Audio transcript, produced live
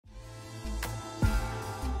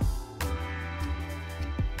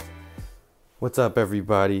What's up,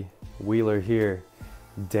 everybody? Wheeler here.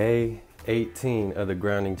 Day 18 of the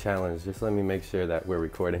grounding challenge. Just let me make sure that we're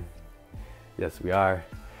recording. Yes, we are.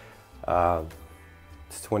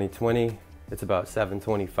 It's 2020. It's about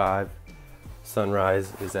 7:25.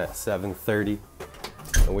 Sunrise is at 7:30.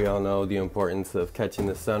 And we all know the importance of catching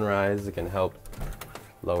the sunrise. It can help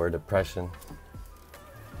lower depression.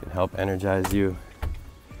 It can help energize you.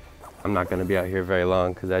 I'm not going to be out here very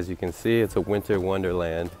long because, as you can see, it's a winter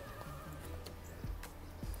wonderland.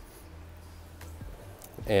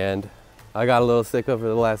 And I got a little sick over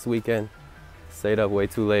the last weekend. Stayed up way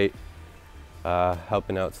too late,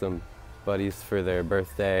 helping out some buddies for their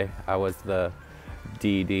birthday. I was the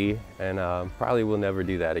DD, and probably will never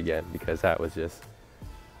do that again because that was just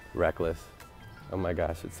reckless. Oh my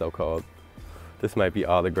gosh, it's so cold. This might be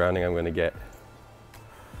all the grounding I'm gonna get.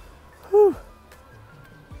 Whew.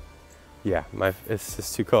 Yeah, it's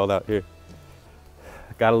just too cold out here.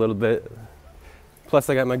 Got a little bit. Plus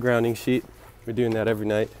I got my grounding sheet. We're doing that every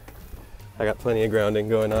night. I got plenty of grounding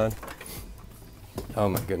going on. Oh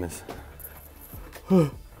my goodness.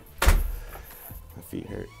 My feet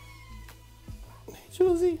hurt. Hey,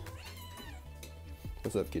 Josie.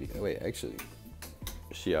 What's up, kitty? Oh, wait, actually,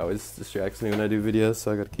 she always distracts me when I do videos,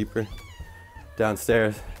 so I gotta keep her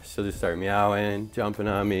downstairs. She'll just start meowing, jumping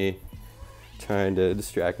on me, trying to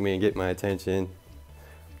distract me and get my attention.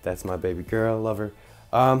 That's my baby girl, love her.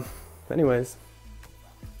 Anyways.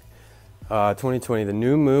 2020, the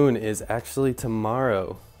new moon is actually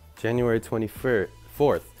tomorrow, January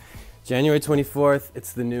 24th. January 24th,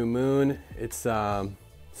 it's the new moon. It's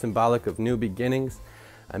symbolic of new beginnings.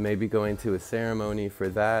 I may be going to a ceremony for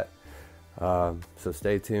that, so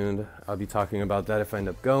stay tuned. I'll be talking about that if I end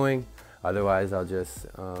up going. Otherwise, I'll just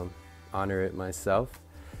honor it myself,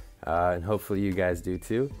 and hopefully you guys do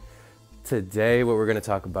too. Today, what we're going to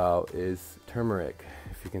talk about is turmeric,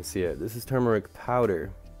 if you can see it. This is turmeric powder.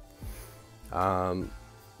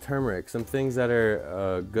 Turmeric, some things that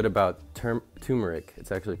are good about turmeric.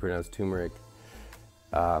 It's actually pronounced turmeric.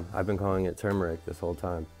 I've been calling it turmeric this whole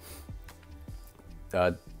time.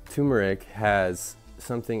 Turmeric has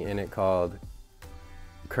something in it called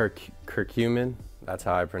curcumin. That's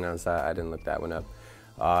how I pronounce that. I didn't look that one up.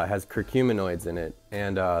 It has curcuminoids in it,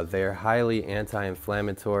 and they're highly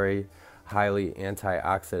anti-inflammatory, highly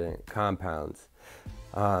antioxidant compounds.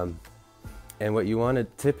 And what you want to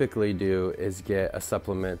typically do is get a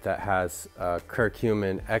supplement that has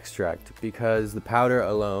curcumin extract, because the powder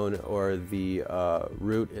alone or the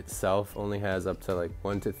root itself only has up to like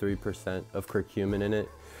 1 to 3% of curcumin in it.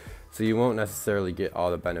 So you won't necessarily get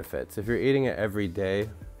all the benefits. If you're eating it every day,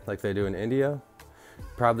 like they do in India,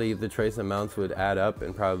 probably the trace amounts would add up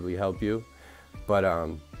and probably help you. But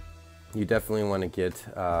you definitely want to get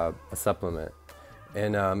a supplement.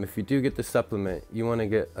 And if you do get the supplement, you want to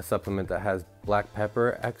get a supplement that has black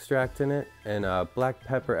pepper extract in it. And black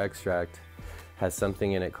pepper extract has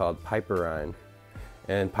something in it called piperine.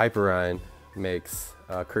 And piperine makes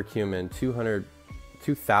curcumin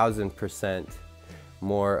 2,000%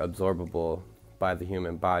 more absorbable by the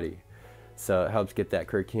human body. So it helps get that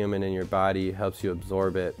curcumin in your body, helps you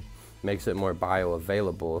absorb it, makes it more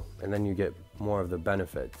bioavailable, and then you get more of the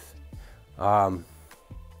benefits.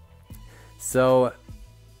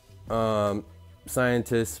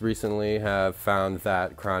 Scientists recently have found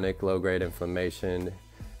that chronic low-grade inflammation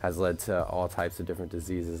has led to all types of different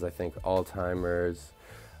diseases. I think Alzheimer's,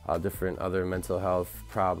 different other mental health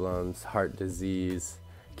problems, heart disease,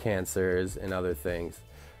 cancers, and other things.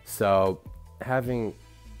 So having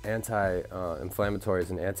anti-inflammatories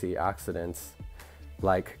and antioxidants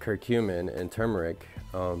like curcumin and turmeric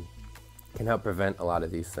can help prevent a lot of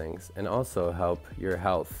these things and also help your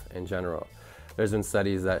health in general. There's been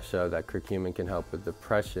studies that show that curcumin can help with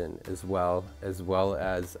depression as well as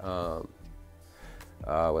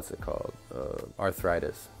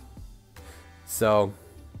arthritis. So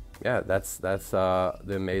yeah, that's the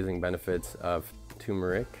amazing benefits of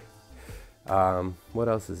turmeric. What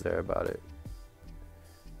else is there about it?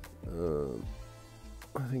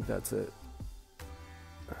 I think that's it.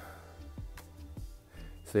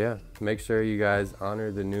 So yeah, make sure you guys honor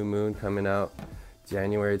the new moon coming out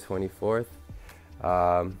January 24th.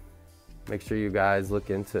 Make sure you guys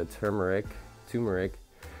look into turmeric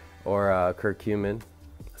or curcumin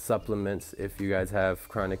supplements if you guys have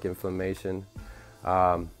chronic inflammation.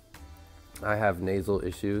 I have nasal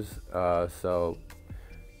issues, so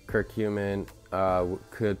curcumin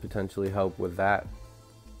could potentially help with that.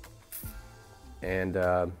 And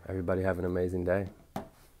everybody have an amazing day.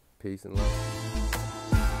 Peace and love.